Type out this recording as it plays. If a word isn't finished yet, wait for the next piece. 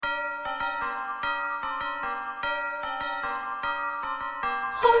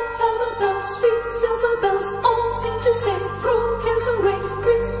Sweet silver bells all seem to say, throw cares away,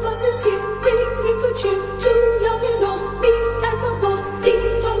 Christmas is here, bringing good cheer to young and old, meek and the bold.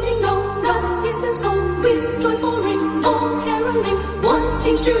 Ding dong ding dong, that is their song, with joyful ring, all caroling. One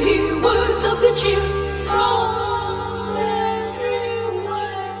seems to hear words of good cheer from everywhere.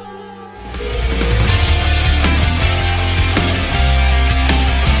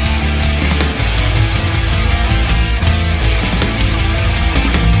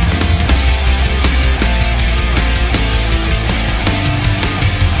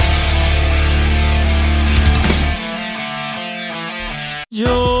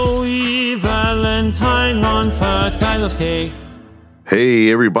 Joey Valentine on Fat Guy Loves Cake.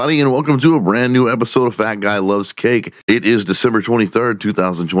 Hey, everybody, and welcome to a brand new episode of Fat Guy Loves Cake. It is December 23rd,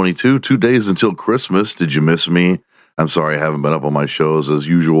 2022, 2 days until Christmas. Did you miss me? I'm sorry I haven't been up on my shows as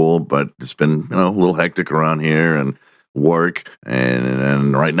usual, but it's been, a little hectic around here and work,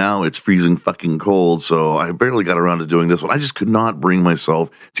 and right now it's freezing fucking cold, so I barely got around to doing this one. I just could not bring myself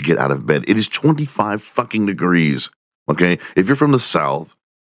to get out of bed. It is 25 fucking degrees, okay? If you're from the South,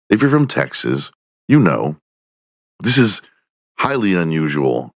 if you're from Texas, you know, this is highly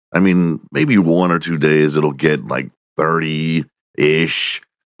unusual. I mean, maybe 1 or 2 days it'll get like 30-ish,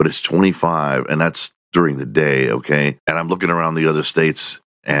 but it's 25, and that's during the day, okay? And I'm looking around the other states,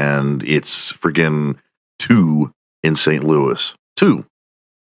 and it's friggin' 2 in St. Louis. 2.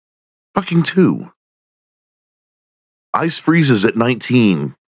 Fucking 2. Ice freezes at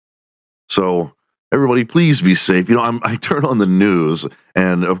 19. So, everybody, please be safe. I turn on the news,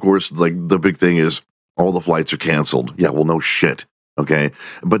 and of course, like, the big thing is all the flights are canceled. Yeah, well, no shit, okay?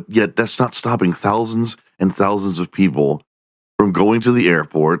 But yet, that's not stopping thousands and thousands of people from going to the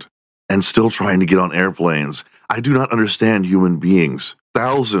airport and still trying to get on airplanes. I do not understand human beings.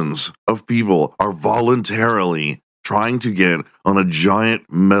 Thousands of people are voluntarily trying to get on a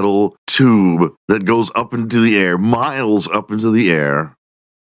giant metal tube that goes up into the air, miles up into the air,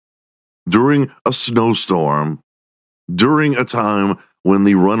 during a snowstorm, during a time when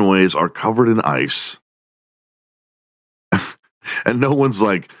the runways are covered in ice. And no one's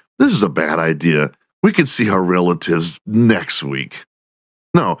like, this is a bad idea. We can see our relatives next week.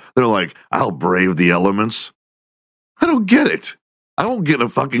 No, they're like, I'll brave the elements. I don't get it. I won't get in a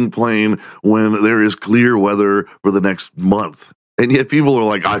fucking plane when there is clear weather for the next month. And yet people are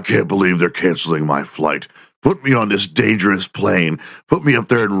like, I can't believe they're canceling my flight. Put me on this dangerous plane. Put me up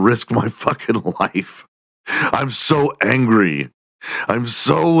there and risk my fucking life. I'm so angry. I'm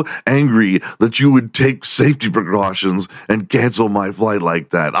so angry that you would take safety precautions and cancel my flight like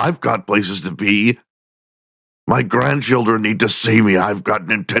that. I've got places to be. My grandchildren need to see me. I've got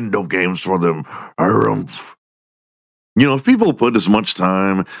Nintendo games for them. If people put as much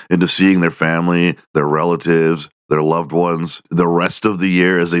time into seeing their family, their relatives, their loved ones, the rest of the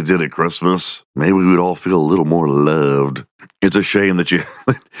year as they did at Christmas, maybe we would all feel a little more loved. It's a shame that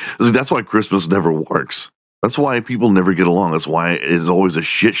that's why Christmas never works. That's why people never get along. That's why it's always a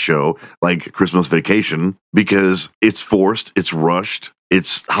shit show like Christmas Vacation, because it's forced, it's rushed,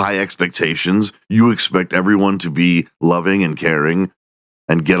 it's high expectations. You expect everyone to be loving and caring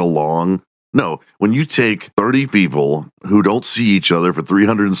and get along. No, when you take 30 people who don't see each other for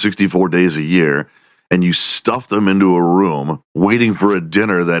 364 days a year and you stuff them into a room waiting for a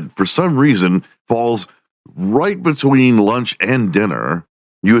dinner that for some reason falls right between lunch and dinner,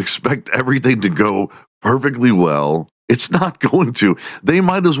 you expect everything to go perfectly well. It's not going to. They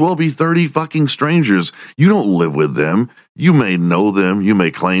might as well be 30 fucking strangers. You don't live with them. You may know them. You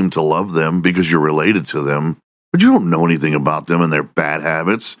may claim to love them because you're related to them, but you don't know anything about them and their bad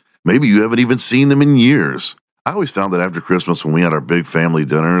habits. Maybe you haven't even seen them in years. I always found that after Christmas, when we had our big family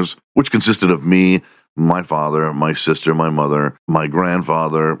dinners, which consisted of me, my father, my sister, my mother, my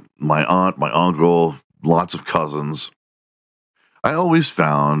grandfather, my aunt, my uncle, lots of cousins, I always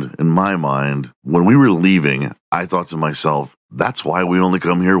found, in my mind, when we were leaving, I thought to myself, that's why we only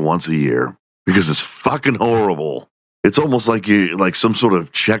come here once a year. Because it's fucking horrible. It's almost like some sort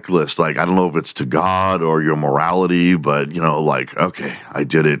of checklist. Like, I don't know if it's to God or your morality, but, okay, I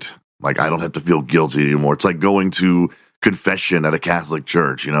did it. Like, I don't have to feel guilty anymore. It's like going to confession at a Catholic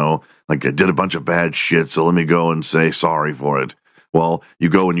church, Like, I did a bunch of bad shit, so let me go and say sorry for it. Well, you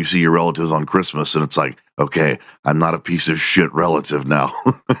go and you see your relatives on Christmas, and it's like, okay, I'm not a piece of shit relative now.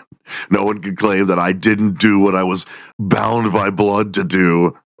 No one can claim that I didn't do what I was bound by blood to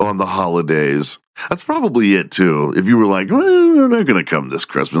do on the holidays. That's probably it, too. If you were like, well, we're not going to come this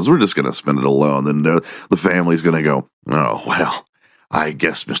Christmas, we're just going to spend it alone, then the family's going to go, oh, well, I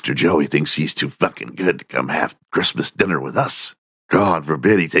guess Mr. Joey thinks he's too fucking good to come have Christmas dinner with us. God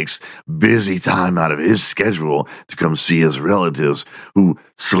forbid he takes busy time out of his schedule to come see his relatives who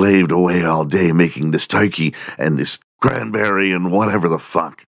slaved away all day making this turkey and this cranberry and whatever the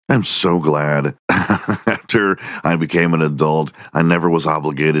fuck. I'm so glad after I became an adult, I never was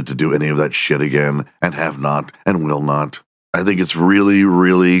obligated to do any of that shit again, and have not and will not. I think it's really,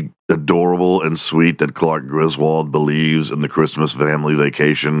 really adorable and sweet that Clark Griswold believes in the Christmas family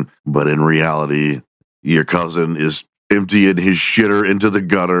vacation, but in reality, your cousin is emptying his shitter into the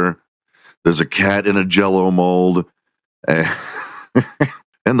gutter. There's a cat in a Jell-O mold, and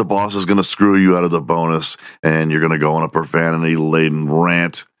the boss is going to screw you out of the bonus, and you're going to go on a profanity-laden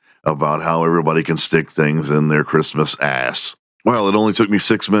rant about how everybody can stick things in their Christmas ass. Well, it only took me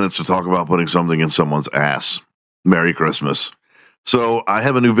 6 minutes to talk about putting something in someone's ass. Merry Christmas. So I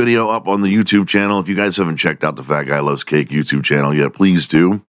have a new video up on the YouTube channel. If you guys haven't checked out the Fat Guy Loves Cake YouTube channel yet, please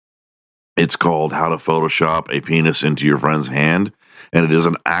do. It's called How to Photoshop a Penis into Your Friend's Hand, and it is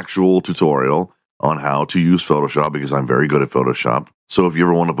an actual tutorial on how to use Photoshop because I'm very good at Photoshop. So if you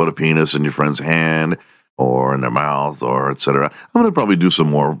ever want to put a penis in your friend's hand or in their mouth or etc., I'm going to probably do some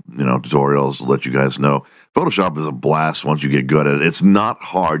more, tutorials to let you guys know. Photoshop is a blast once you get good at it. It's not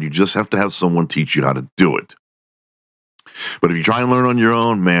hard. You just have to have someone teach you how to do it. But if you try and learn on your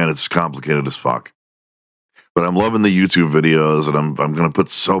own, man, it's complicated as fuck. But I'm loving the YouTube videos, and I'm going to put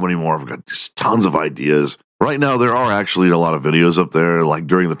so many more. I've got just tons of ideas. Right now, there are actually a lot of videos up there. Like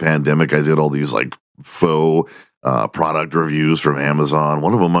during the pandemic, I did all these like faux product reviews from Amazon.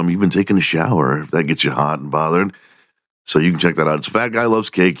 One of them, I'm even taking a shower, if that gets you hot and bothered. So you can check that out. It's Fat Guy Loves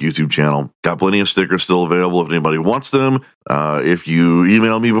Cake YouTube channel. Got plenty of stickers still available if anybody wants them. If you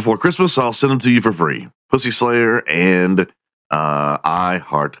email me before Christmas, I'll send them to you for free. Pussy Slayer and I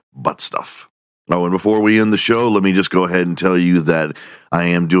Heart Butt Stuff. Oh, and before we end the show, let me just go ahead and tell you that I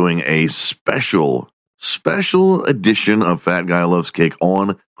am doing a special edition of Fat Guy Loves Cake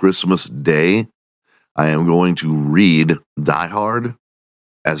on Christmas Day. I am going to read Die Hard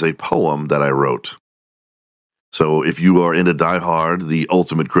as a poem that I wrote. So if you are into Die Hard, the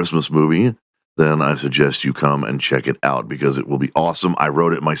ultimate Christmas movie, then I suggest you come and check it out because it will be awesome. I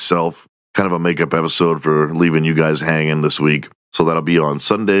wrote it myself, kind of a makeup episode for leaving you guys hanging this week. So that'll be on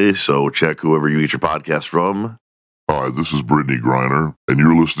Sunday, so check whoever you get your podcast from. Hi, this is Brittany Griner, and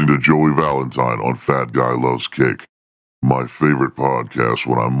you're listening to Joey Valentine on Fat Guy Loves Cake, my favorite podcast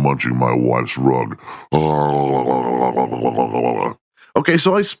when I'm munching my wife's rug. Okay,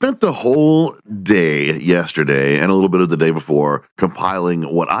 so I spent the whole day yesterday and a little bit of the day before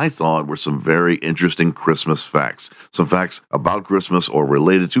compiling what I thought were some very interesting Christmas facts. Some facts about Christmas or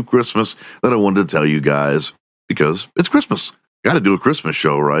related to Christmas that I wanted to tell you guys because it's Christmas. Got to do a Christmas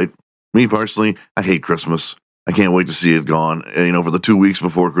show, right? Me personally, I hate Christmas. I can't wait to see it gone. For the 2 weeks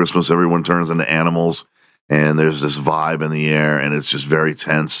before Christmas, everyone turns into animals and there's this vibe in the air and it's just very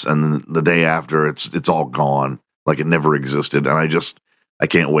tense. And then the day after, it's all gone. Like it never existed. And I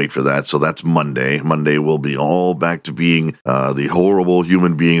can't wait for that. So that's Monday. Monday will be all back to being the horrible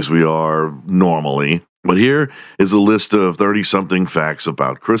human beings we are normally. But here is a list of 30-something facts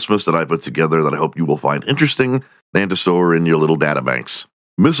about Christmas that I put together that I hope you will find interesting and to store in your little databanks.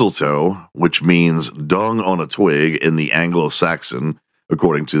 Mistletoe, which means dung on a twig in the Anglo-Saxon,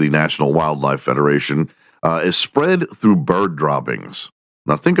 according to the National Wildlife Federation, is spread through bird droppings.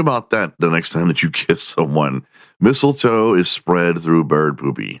 Now think about that the next time that you kiss someone. Mistletoe is spread through bird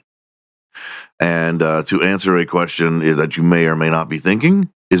poopy. And to answer a question that you may or may not be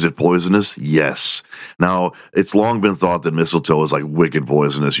thinking, is it poisonous? Yes. Now, it's long been thought that mistletoe is like wicked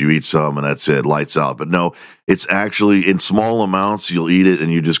poisonous. You eat some and that's it, lights out. But no, it's actually in small amounts. You'll eat it and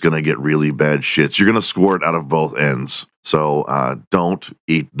you're just going to get really bad shits. You're going to squirt out of both ends. So don't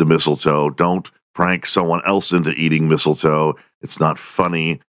eat the mistletoe. Don't prank someone else into eating mistletoe. It's not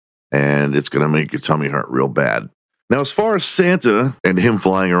funny, and it's going to make your tummy hurt real bad. Now, as far as Santa and him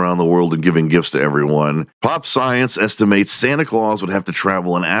flying around the world and giving gifts to everyone, Pop Science estimates Santa Claus would have to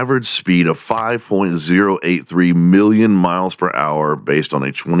travel an average speed of 5.083 million miles per hour based on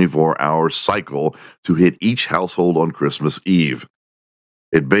a 24-hour cycle to hit each household on Christmas Eve.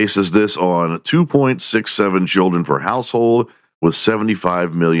 It bases this on 2.67 children per household, with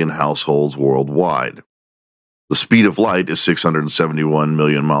 75 million households worldwide. The speed of light is 671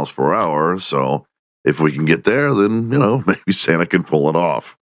 million miles per hour, so if we can get there, then, maybe Santa can pull it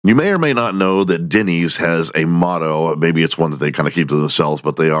off. You may or may not know that Denny's has a motto, maybe it's one that they kind of keep to themselves,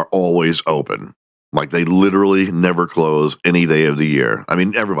 but they are always open. Like they literally never close any day of the year. I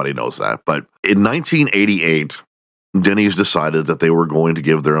mean, everybody knows that, but in 1988, Denny's decided that they were going to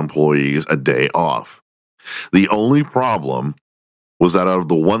give their employees a day off. The only problem was that out of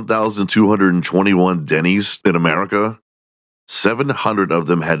the 1,221 Denny's in America, 700 of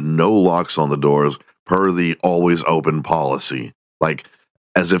them had no locks on the doors per the always open policy. Like,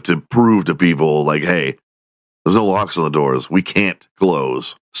 as if to prove to people, like, hey, there's no locks on the doors. We can't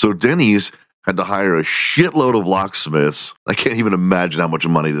close. So Denny's had to hire a shitload of locksmiths. I can't even imagine how much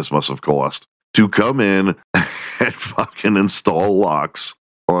money this must have cost to come in and fucking install locks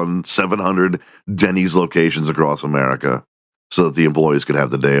on 700 Denny's locations across America so that the employees could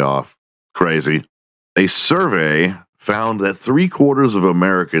have the day off. Crazy. A survey found that 3/4 of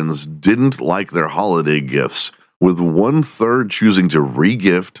Americans didn't like their holiday gifts, with 1/3 choosing to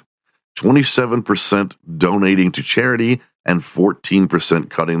re-gift, 27% donating to charity, and 14%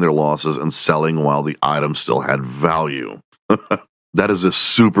 cutting their losses and selling while the item still had value. That is a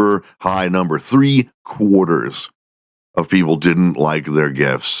super high number. 3/4 of people didn't like their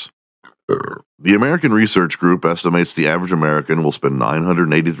gifts. The American Research Group estimates the average American will spend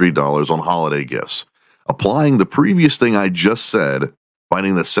 $983 on holiday gifts. Applying the previous thing I just said,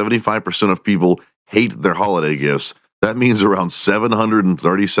 finding that 75% of people hate their holiday gifts, that means around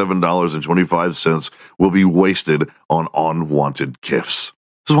 $737.25 will be wasted on unwanted gifts.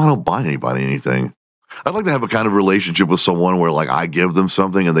 This is why I don't buy anybody anything. I'd like to have a kind of relationship with someone where, like, I give them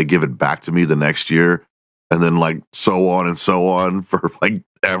something and they give it back to me the next year, and then, like, so on and so on for, like,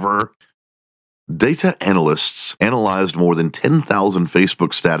 ever. Data analysts analyzed more than 10,000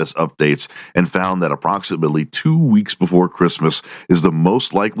 Facebook status updates and found that approximately 2 weeks before Christmas is the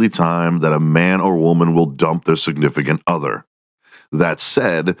most likely time that a man or woman will dump their significant other. That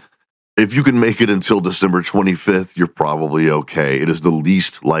said, if you can make it until December 25th, you're probably okay. It is the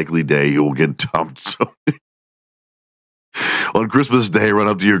least likely day you will get dumped. So on Christmas Day, run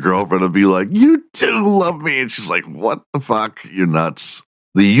up to your girlfriend and be like, "You too love me." And she's like, "What the fuck? You're nuts."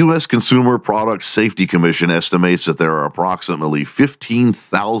 The U.S. Consumer Product Safety Commission estimates that there are approximately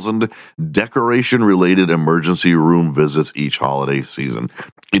 15,000 decoration-related emergency room visits each holiday season.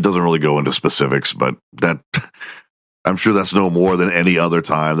 It doesn't really go into specifics, but that I'm sure that's no more than any other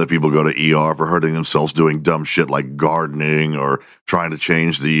time that people go to ER for hurting themselves doing dumb shit like gardening or trying to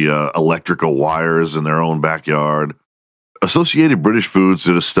change the electrical wires in their own backyard. Associated British Foods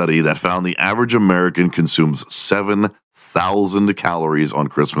did a study that found the average American consumes 7,000 calories on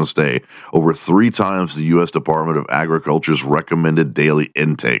Christmas Day, over 3 times the U.S. Department of Agriculture's recommended daily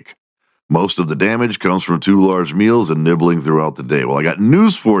intake. Most of the damage comes from 2 large meals and nibbling throughout the day. Well, I got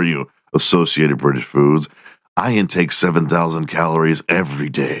news for you, Associated British Foods. I intake 7,000 calories every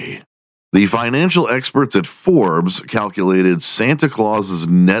day. The financial experts at Forbes calculated Santa Claus's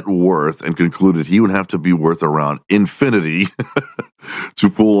net worth and concluded he would have to be worth around infinity to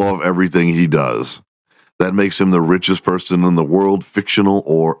pull off everything he does. That makes him the richest person in the world, fictional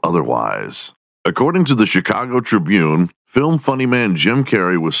or otherwise. According to the Chicago Tribune, film funny man Jim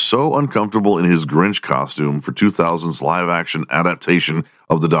Carrey was so uncomfortable in his Grinch costume for 2000's live-action adaptation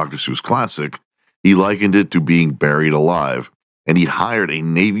of the Dr. Seuss classic, he likened it to being buried alive. And he hired a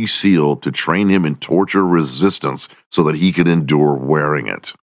Navy SEAL to train him in torture resistance so that he could endure wearing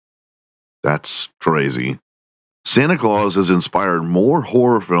it. That's crazy. Santa Claus has inspired more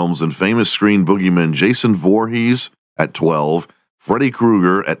horror films than famous screen boogeymen Jason Voorhees at 12, Freddy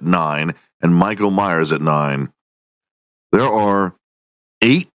Krueger at 9, and Michael Myers at 9. There are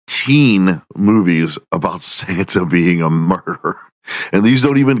 18 movies about Santa being a murderer. And these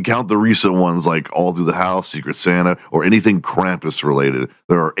don't even count the recent ones like All Through the House, Secret Santa, or anything Krampus related.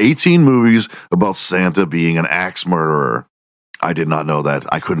 There are 18 movies about Santa being an axe murderer. I did not know that.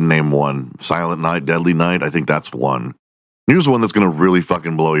 I couldn't name one. Silent Night, Deadly Night, I think that's one. Here's one that's going to really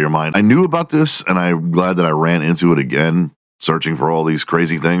fucking blow your mind. I knew about this, and I'm glad that I ran into it again, searching for all these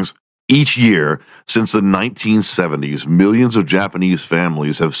crazy things. Each year, since the 1970s, millions of Japanese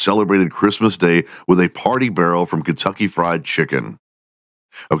families have celebrated Christmas Day with a party barrel from Kentucky Fried Chicken.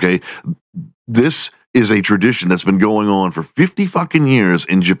 Okay, this is a tradition that's been going on for 50 fucking years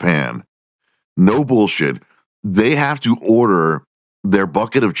in Japan. No bullshit. They have to order their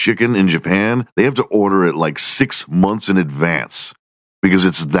bucket of chicken in Japan. They have to order it like 6 months in advance because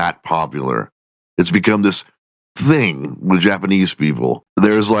it's that popular. It's become this thing with Japanese people.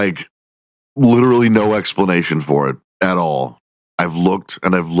 There's like literally no explanation for it at all. I've looked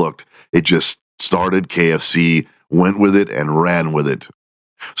and I've looked. It just started. KFC went with it and ran with it.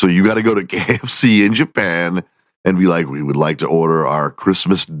 So you got to go to KFC in Japan and be like, we would like to order our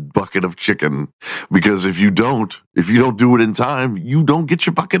Christmas bucket of chicken. Because if you don't do it in time, you don't get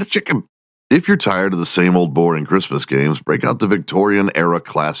your bucket of chicken. If you're tired of the same old boring Christmas games, break out the Victorian era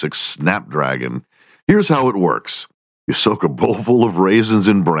classic Snapdragon. Here's how it works. You soak a bowl full of raisins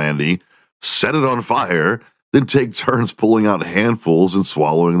in brandy, set it on fire, then take turns pulling out handfuls and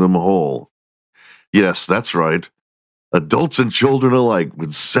swallowing them whole. Yes, that's right. adults and children alike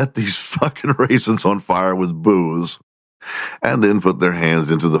would set these fucking raisins on fire with booze and then put their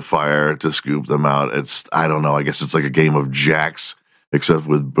hands into the fire to scoop them out. I don't know, I guess it's like a game of jacks, except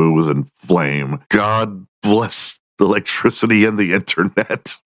with booze and flame. God bless the electricity and the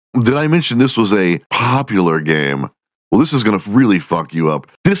internet. Did I mention this was a popular game? Well, this is going to really fuck you up.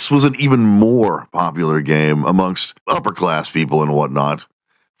 This was an even more popular game amongst upper class people and whatnot,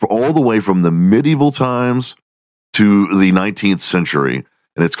 for all the way from the medieval times to the 19th century,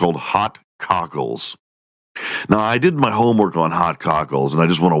 and it's called Hot Cockles. Now, I did my homework on hot cockles, and I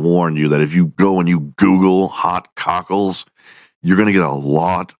just want to warn you that if you go and you Google hot cockles, you're going to get a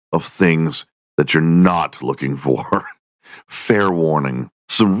lot of things that you're not looking for. Fair warning.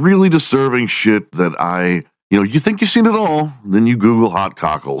 Some really disturbing shit that you think you've seen it all, then you Google hot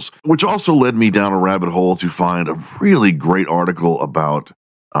cockles, which also led me down a rabbit hole to find a really great article about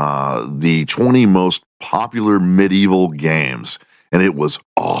the 20 most popular medieval games, and it was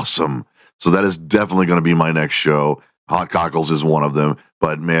awesome. So that is definitely going to be my next show. Hot Cockles is one of them.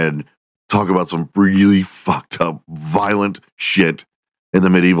 But man, talk about some really fucked up, violent shit in the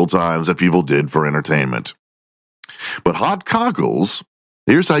medieval times that people did for entertainment. But Hot Cockles,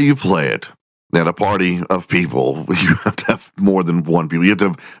 here's how you play it. At a party of people, you have to have more than one people. You have to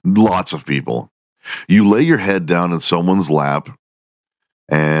have lots of people. You lay your head down in someone's lap,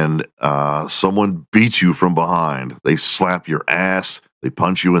 and someone beats you from behind. They slap your ass. They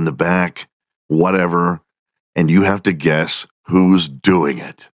punch you in the back. Whatever, and you have to guess who's doing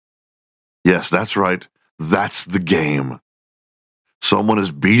it. Yes, that's right. That's the game. Someone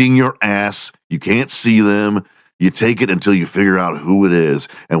is beating your ass. You can't see them. You take it until you figure out who it is,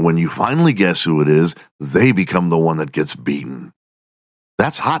 and when you finally guess who it is, they become the one that gets beaten.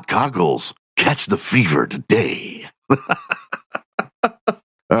 That's Hot Cockles. Catch the fever today.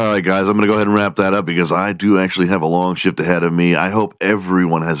 All right, guys, I'm going to go ahead and wrap that up because I do actually have a long shift ahead of me. I hope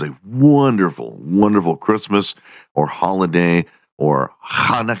everyone has a wonderful, wonderful Christmas or holiday or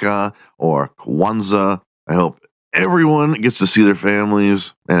Hanukkah or Kwanzaa. I hope everyone gets to see their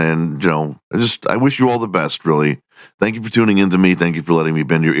families. And, I wish you all the best, really. Thank you for tuning in to me. Thank you for letting me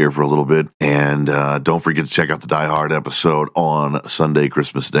bend your ear for a little bit. And don't forget to check out the Die Hard episode on Sunday,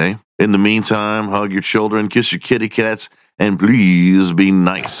 Christmas Day. In the meantime, hug your children, kiss your kitty cats, and please be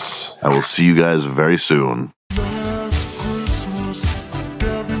nice. I will see you guys very soon. Last Christmas, I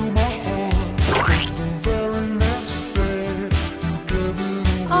gave you my heart. The very next day, you gave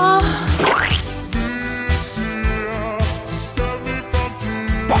it away. This year, to save me from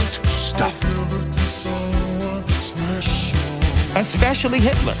tears, What stuff? I'll give it to someone special. Especially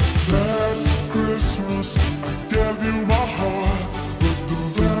Hitler. Last Christmas, I gave you